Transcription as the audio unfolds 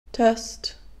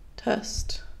Test,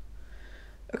 test.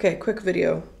 Okay, quick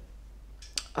video.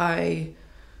 I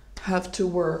have to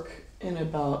work in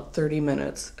about 30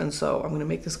 minutes, and so I'm going to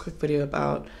make this quick video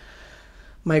about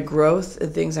my growth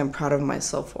and things I'm proud of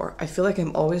myself for. I feel like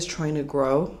I'm always trying to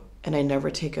grow, and I never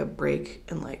take a break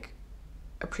and, like,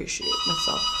 appreciate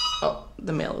myself. Oh,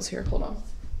 the mail is here. Hold on.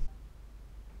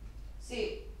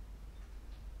 See.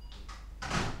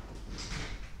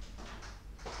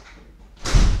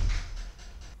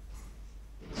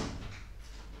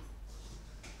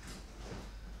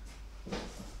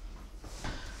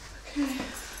 Okay.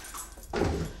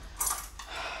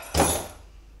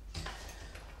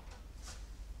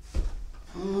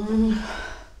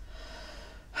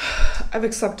 I've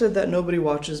accepted that nobody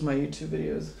watches my YouTube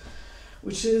videos,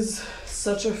 which is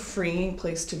such a freeing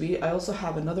place to be. I also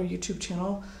have another YouTube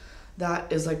channel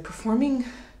that is like performing,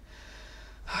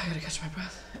 I gotta catch my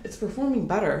breath. It's performing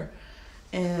better,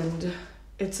 and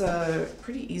it's a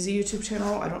pretty easy YouTube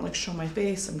channel. I don't like show my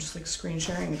face. I'm just like screen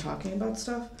sharing and talking about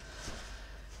stuff.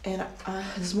 And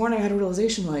this morning I had a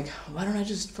realization, like, why don't I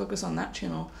just focus on that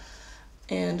channel?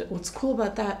 And what's cool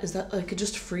about that is that, like, it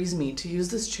just frees me to use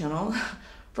this channel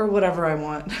for whatever I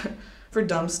want, for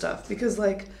dumb stuff. Because,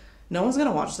 like, no one's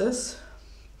gonna watch this.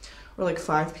 Or, like,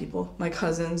 5 people. My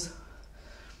cousins,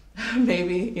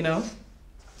 maybe, you know.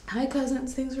 Hi,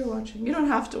 cousins, thanks for watching. You don't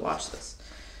have to watch this.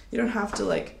 You don't have to,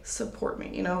 like, support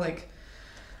me, you know? Like,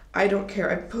 I don't care.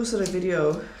 I posted a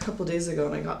video a couple days ago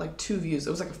and I got, like, 2 views. It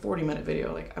was, like, a 40-minute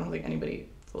video. Like, I don't think anybody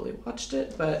fully watched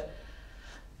it, but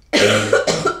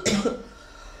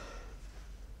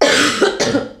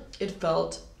it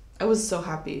felt, I was so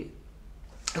happy.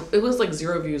 It was like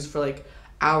 0 views for like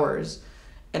hours,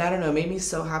 and I don't know, it made me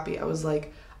so happy. I was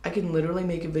like, I can literally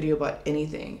make a video about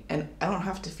anything and I don't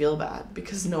have to feel bad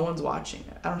because no one's watching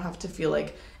it. I don't have to feel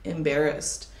like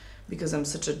embarrassed because I'm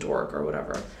such a dork or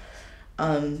whatever.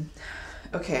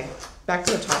 Okay, back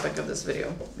to the topic of this video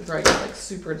before I get like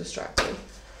super distracted.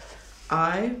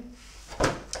 I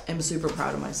am super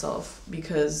proud of myself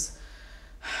because,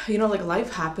 you know, like,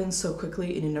 life happens so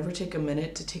quickly and you never take a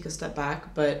minute to take a step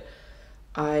back. But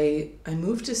I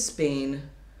moved to Spain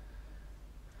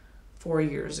 4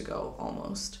 years ago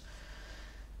almost.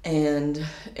 And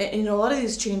you know, a lot of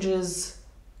these changes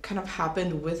kind of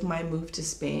happened with my move to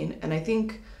Spain. And I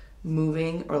think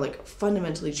moving, or like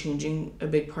fundamentally changing a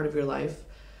big part of your life,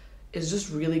 is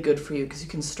just really good for you because you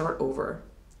can start over.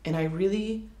 And I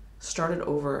really started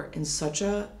over in such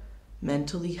a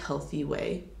mentally healthy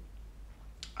way.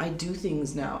 I do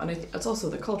things now, and it's also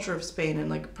the culture of Spain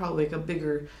and like probably like a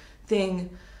bigger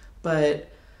thing. But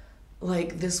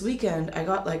like this weekend, I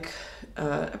got like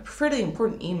a pretty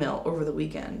important email over the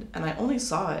weekend, and I only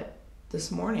saw it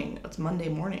this morning. It's Monday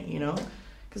morning, you know,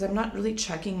 because I'm not really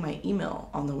checking my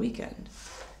email on the weekend.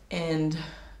 And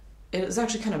it was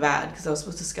actually kind of bad because I was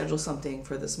supposed to schedule something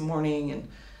for this morning, and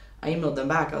I emailed them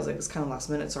back. I was like, it's kind of last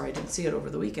minute, sorry I didn't see it over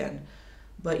the weekend.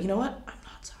 But you know what? I'm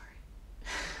not sorry.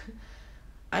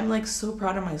 I'm like so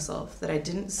proud of myself that I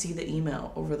didn't see the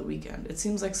email over the weekend. It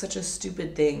seems like such a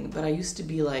stupid thing, but I used to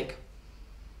be like,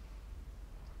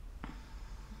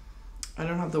 I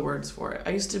don't have the words for it. I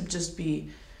used to just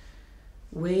be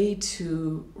way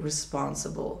too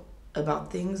responsible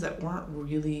about things that weren't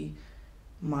really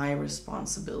my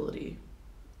responsibility.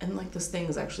 And like, this thing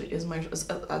is actually my,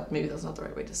 maybe that's not the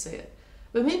right way to say it,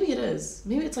 but maybe it is.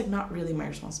 Maybe it's like not really my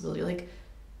responsibility. Like,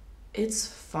 it's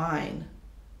fine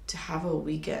to have a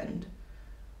weekend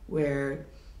where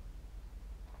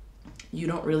you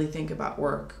don't really think about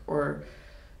work, or,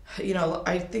 you know,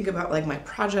 I think about like my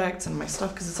projects and my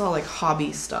stuff because it's all like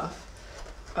hobby stuff.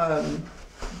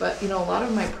 But you know, a lot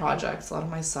of my projects, a lot of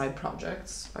my side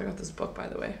projects, I got this book, by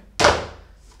the way,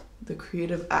 The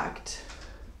Creative Act.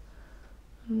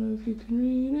 I don't know if you can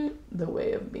read it. The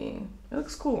Way of Being. It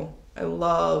looks cool. I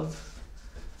love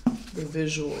the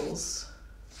visuals.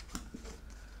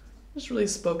 It just really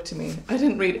spoke to me. I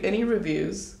didn't read any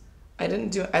reviews. I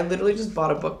literally just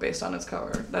bought a book based on its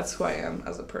cover. That's who I am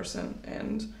as a person,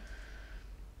 and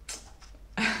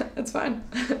it's fine.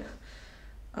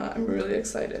 I'm really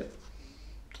excited.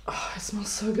 Oh, it smells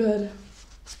so good.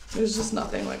 There's just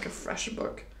nothing like a fresh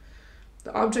book.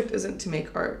 The object isn't to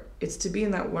make art, it's to be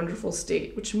in that wonderful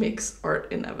state which makes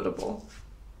art inevitable.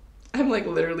 I'm like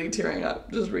literally tearing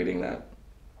up just reading that.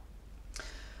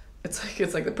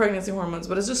 It's like the pregnancy hormones,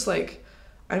 but it's just like,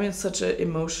 I'm in such a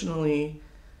emotionally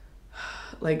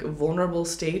like vulnerable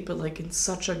state, but like in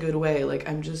such a good way. Like,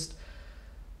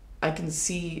 I can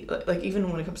see, like,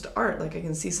 even when it comes to art, like, I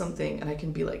can see something and I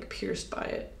can be like pierced by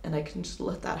it, and I can just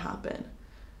let that happen,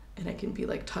 and I can be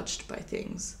like touched by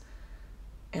things,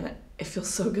 and it feels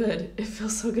so good. It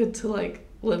feels so good to like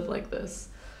live like this.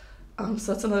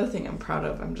 So that's another thing I'm proud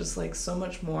of. I'm just like so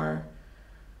much more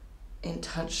in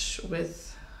touch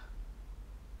with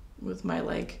my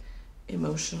like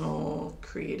emotional,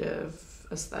 creative,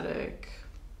 aesthetic,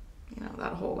 you know,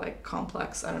 that whole like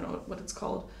complex, I don't know what it's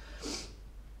called.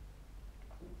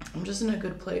 I'm just in a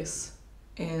good place.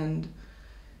 And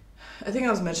I think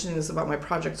I was mentioning this about my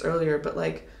projects earlier, but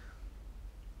like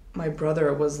my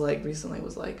brother was like recently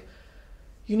was like,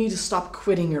 you need to stop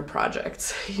quitting your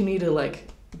projects. You need to like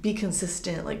be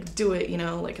consistent, like do it, you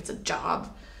know, like it's a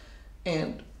job.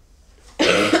 And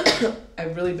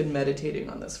I've really been meditating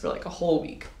on this for like a whole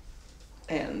week.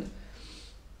 And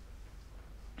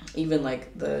even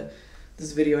like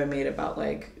this video I made about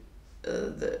like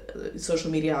the social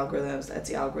media algorithms, the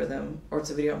Etsy algorithm, or it's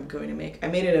a video I'm going to make. I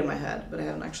made it in my head, but I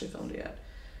haven't actually filmed it yet.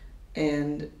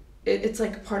 And it's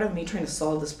like part of me trying to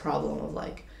solve this problem of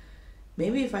like,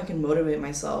 maybe if I can motivate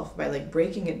myself by like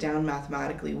breaking it down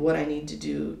mathematically, what I need to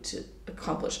do to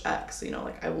accomplish X, you know,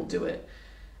 like I will do it.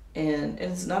 And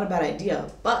it's not a bad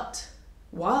idea. But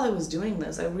while I was doing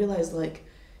this, I realized like,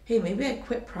 hey, maybe I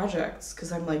quit projects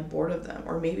because I'm like bored of them.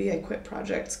 Or maybe I quit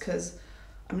projects because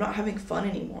I'm not having fun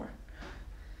anymore.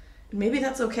 And maybe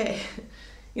that's okay.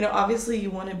 You know, obviously you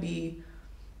want to be,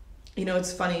 you know,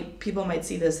 it's funny, people might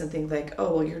see this and think like,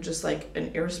 oh, well, you're just like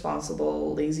an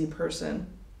irresponsible, lazy person.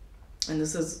 And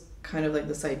this is kind of like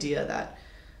this idea that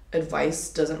advice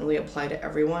doesn't really apply to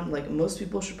everyone. Like most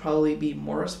people should probably be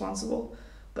more responsible,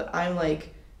 but I'm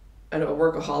like a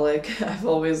workaholic.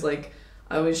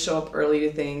 I always show up early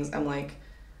to things. I'm like,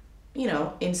 you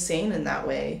know, insane in that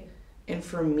way. And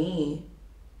for me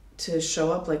to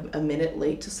show up like a minute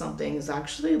late to something is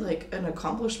actually like an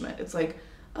accomplishment. It's like,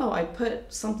 oh, I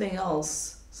put something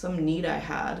else, some need I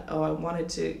had. Oh, I wanted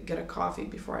to get a coffee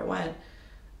before I went,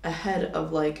 ahead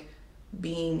of like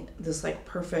being this like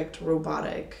perfect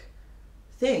robotic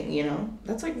thing, you know?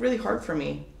 That's like really hard for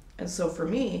me. And so for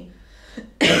me,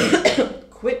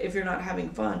 quit if you're not having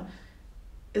fun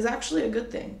is actually a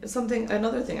good thing. It's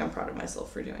another thing I'm proud of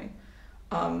myself for doing.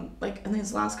 Like in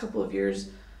these last couple of years,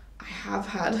 I have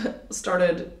had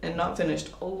started and not finished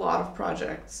a lot of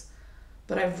projects,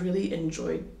 but I've really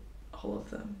enjoyed all of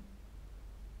them.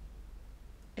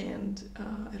 And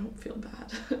I don't feel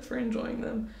bad for enjoying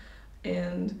them.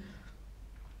 And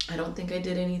I don't think I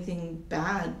did anything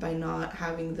bad by not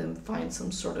having them find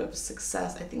some sort of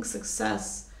success. I think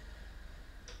success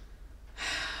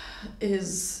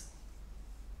is,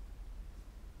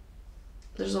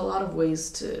 there's a lot of ways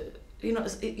to, you know,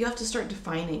 you have to start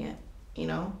defining it, you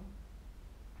know?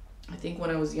 I think when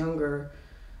I was younger,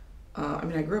 I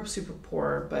mean, I grew up super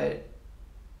poor, but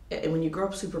when you grow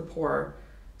up super poor,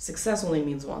 success only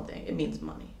means one thing. It means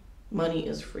money. Money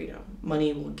is freedom.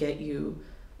 Money will get you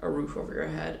a roof over your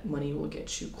head. Money will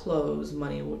get you clothes.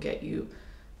 Money will get you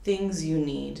things you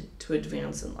need to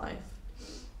advance in life.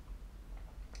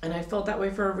 And I felt that way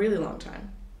for a really long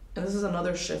time. And this is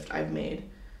another shift I've made.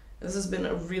 This has been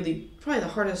probably the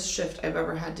hardest shift I've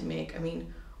ever had to make. I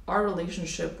mean, our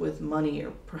relationship with money,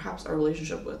 or perhaps our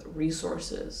relationship with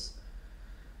resources,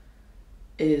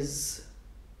 is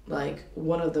like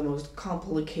one of the most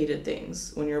complicated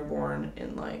things when you're born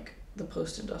in like the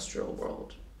post-industrial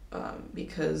world,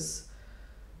 because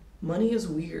money is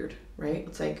weird, right?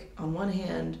 It's like on one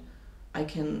hand, I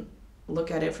can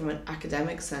look at it from an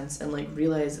academic sense and like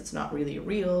realize it's not really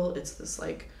real. It's this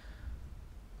like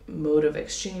mode of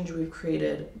exchange we've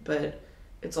created, but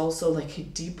it's also like a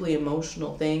deeply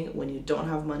emotional thing when you don't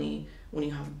have money, when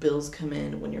you have bills come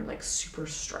in, when you're like super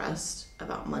stressed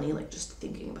about money. Like just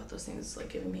thinking about those things is like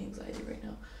giving me anxiety right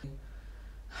now.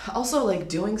 Also like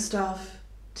doing stuff,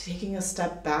 taking a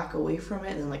step back away from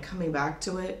it and then like coming back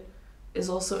to it is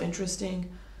also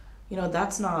interesting. You know,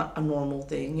 that's not a normal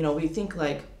thing. You know, we think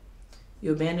like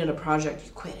you abandon a project,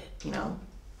 you quit it, you know?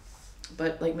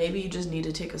 But like maybe you just need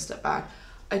to take a step back.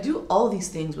 I do all these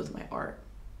things with my art.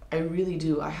 I really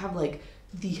do. I have like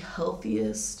the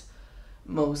healthiest,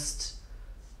 most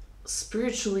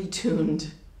spiritually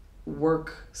tuned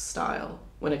work style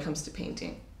when it comes to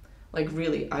painting. Like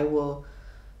really,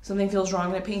 something feels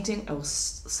wrong in a painting, I will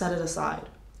set it aside.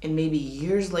 And maybe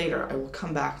years later, I will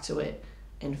come back to it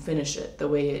and finish it the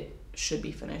way it should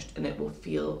be finished. And it will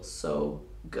feel so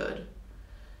good.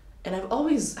 And I've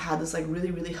always had this like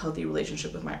really, really healthy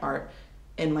relationship with my art.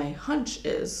 And my hunch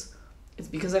is, it's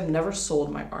because I've never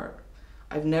sold my art.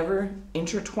 I've never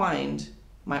intertwined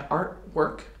my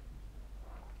artwork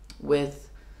with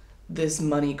this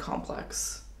money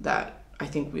complex that I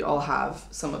think we all have,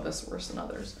 some of us worse than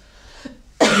others.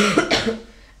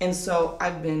 And so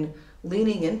I've been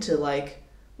leaning into like,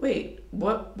 wait,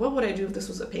 what would I do if this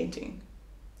was a painting?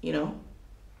 You know?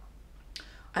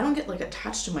 I don't get like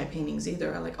attached to my paintings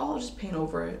either. I like, oh, I'll just paint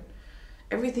over it.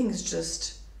 Everything's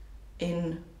just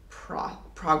in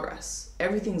progress.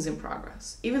 Everything's in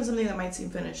progress. Even something that might seem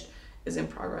finished is in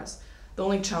progress. The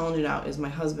only challenge now is my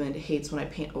husband hates when I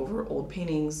paint over old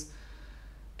paintings.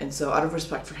 And so out of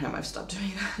respect for him, I've stopped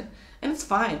doing that. And it's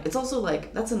fine. It's also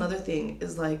like, that's another thing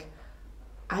is like,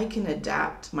 I can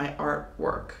adapt my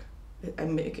artwork.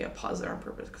 I'm making a pause there on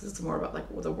purpose because it's more about like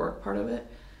the work part of it.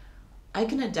 I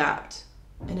can adapt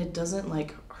and it doesn't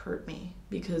like hurt me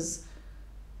because,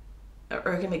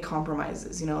 or I can make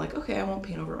compromises, you know, like, okay, I won't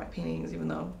paint over my paintings, even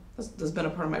though that's been a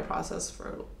part of my process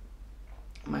for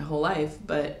my whole life,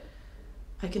 but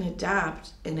I can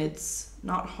adapt and it's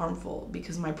not harmful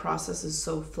because my process is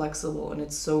so flexible and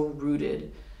it's so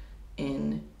rooted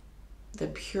in the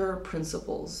pure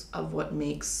principles of what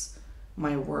makes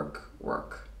my work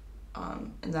work.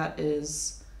 And that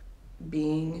is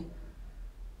being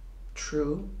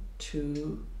true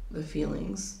to the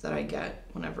feelings that I get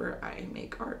whenever I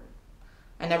make art.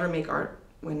 I never make art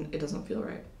when it doesn't feel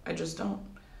right. I just don't.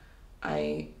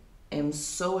 I am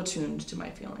so attuned to my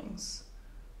feelings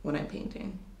when I'm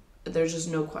painting. There's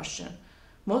just no question.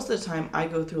 Most of the time I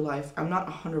go through life, I'm not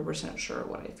 100% sure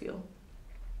what I feel.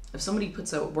 If somebody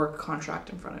puts a work contract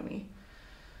in front of me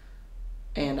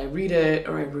and I read it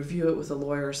or I review it with a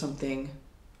lawyer or something,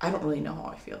 I don't really know how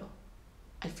I feel.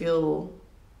 I feel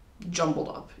jumbled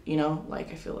up, you know?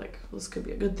 Like I feel like this could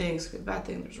be a good thing, this could be a bad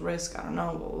thing, there's risk, I don't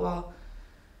know, blah, blah, blah.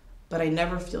 But I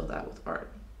never feel that with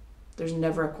art. There's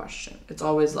never a question. It's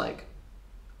always like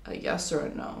a yes or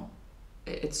a no.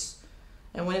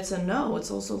 And when it's a no,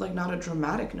 it's also like not a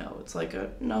dramatic no. It's like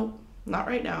a no, not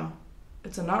right now.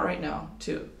 It's a not right now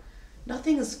too.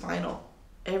 Nothing is final.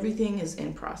 Everything is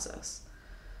in process.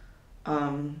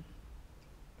 And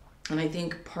I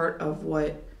think part of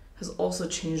what has also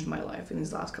changed my life in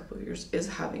these last couple of years is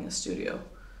having a studio.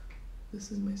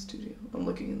 This is my studio. I'm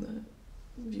looking in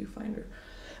the viewfinder.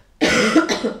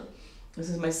 This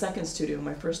is my second studio.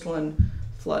 My first one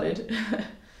flooded.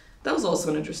 That was also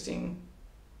an interesting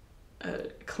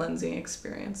cleansing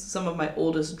experience. Some of my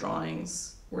oldest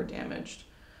drawings were damaged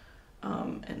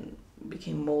and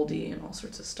became moldy and all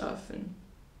sorts of stuff. And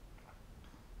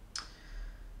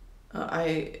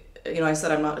I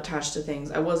said I'm not attached to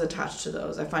things. I was attached to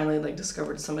those. I finally like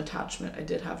discovered some attachment I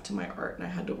did have to my art, and I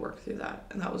had to work through that,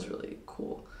 and that was really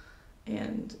cool.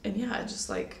 And yeah, I just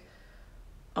like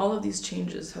all of these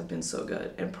changes have been so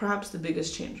good. And perhaps the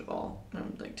biggest change of all, and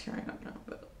I'm like tearing up now,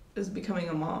 but is becoming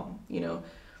a mom. You know,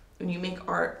 when you make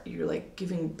art, you're like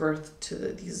giving birth to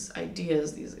these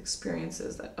ideas, these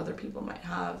experiences that other people might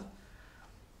have.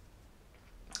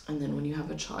 And then when you have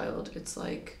a child, it's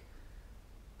like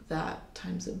that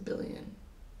times a billion.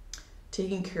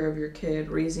 Taking care of your kid,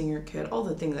 raising your kid, all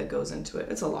the thing that goes into it,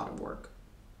 it's a lot of work.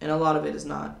 And a lot of it is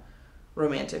not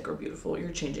romantic or beautiful.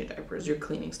 You're changing diapers, you're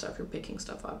cleaning stuff, you're picking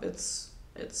stuff up.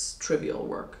 It's trivial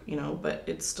work, you know, but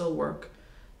it's still work.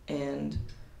 And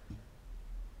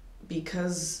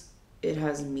because it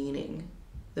has meaning,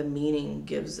 the meaning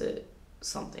gives it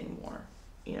something more,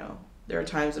 you know. There are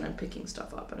times when I'm picking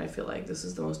stuff up and I feel like this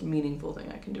is the most meaningful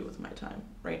thing I can do with my time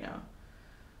right now.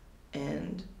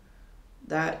 And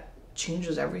that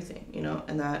changes everything, you know,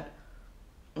 and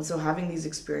so having these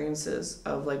experiences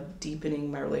of like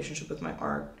deepening my relationship with my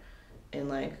art and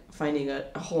like finding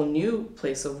a whole new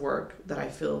place of work that I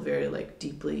feel very like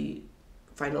deeply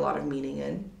find a lot of meaning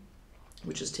in,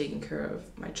 which is taking care of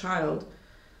my child.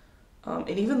 And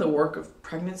even the work of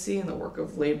pregnancy and the work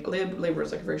of labor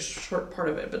is like a very short part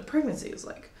of it, but pregnancy is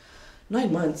like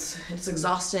 9 months. It's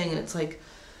exhausting, and it's like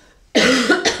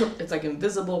it's like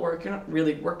invisible work. You're not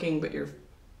really working, but your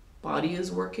body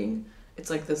is working.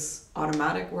 It's like this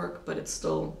automatic work, but it's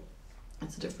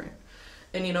different.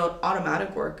 And you know,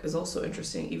 automatic work is also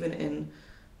interesting, even in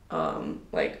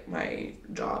like my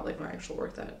job, like my actual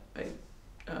work that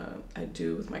I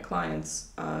do with my clients.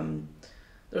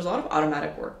 There's a lot of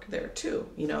automatic work there too,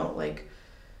 you know, like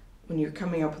when you're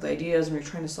coming up with ideas, when you're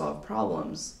trying to solve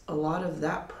problems, a lot of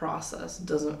that process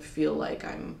doesn't feel like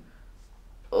I'm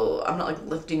not like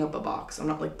lifting up a box. I'm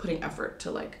not like putting effort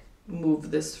to like move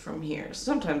this from here.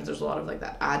 Sometimes there's a lot of like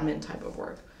that admin type of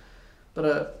work, but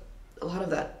a lot of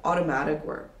that automatic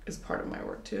work is part of my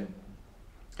work too.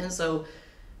 And so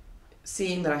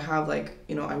seeing that I have like,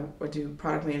 you know, I do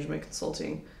product management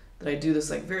consulting, that I do this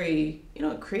like very, you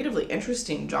know, creatively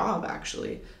interesting job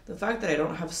actually. The fact that I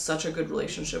don't have such a good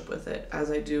relationship with it as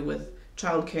I do with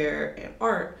childcare and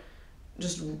art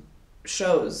just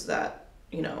shows that,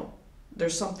 you know,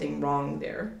 there's something wrong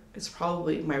there. It's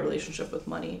probably my relationship with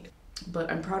money. But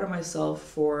I'm proud of myself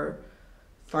for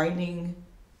finding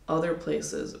other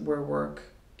places where work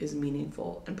is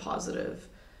meaningful and positive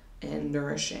and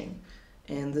nourishing.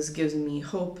 And this gives me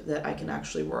hope that I can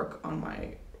actually work on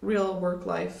my real work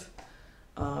life,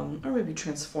 or maybe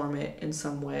transform it in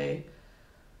some way.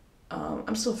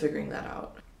 I'm still figuring that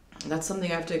out. That's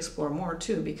something I have to explore more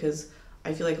too, because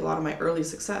I feel like a lot of my early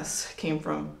success came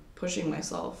from pushing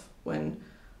myself when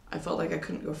I felt like I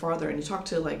couldn't go farther. And you talk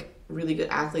to like really good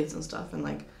athletes and stuff, and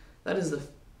like that is the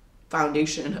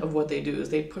foundation of what they do, is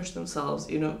they push themselves,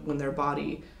 you know, when their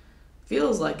body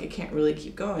feels like it can't really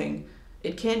keep going,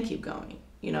 it can keep going,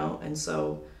 you know. And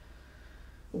so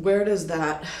where does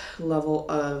that level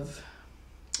of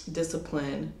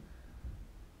discipline,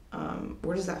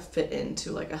 where does that fit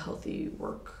into like a healthy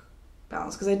work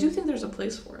balance? Because I do think there's a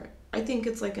place for it. I think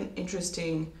it's like an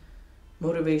interesting,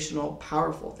 motivational,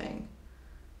 powerful thing.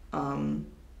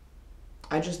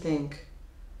 I just think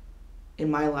in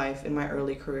my life, in my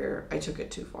early career, I took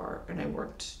it too far, and I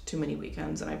worked too many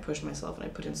weekends, and I pushed myself, and I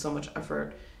put in so much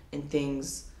effort in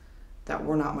things that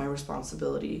were not my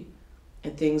responsibility,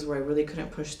 and things where I really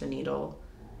couldn't push the needle.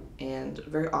 And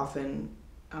very often,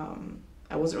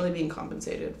 I wasn't really being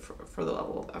compensated for the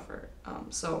level of effort.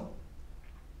 So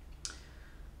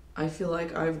I feel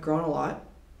like I've grown a lot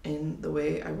in the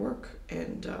way I work,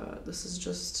 and this is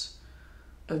just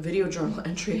a video journal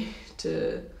entry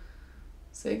to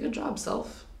say, good job,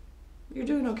 self. You're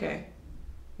doing okay.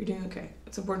 You're doing okay.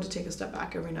 It's important to take a step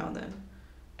back every now and then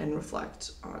and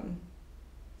reflect on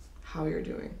how you're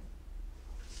doing.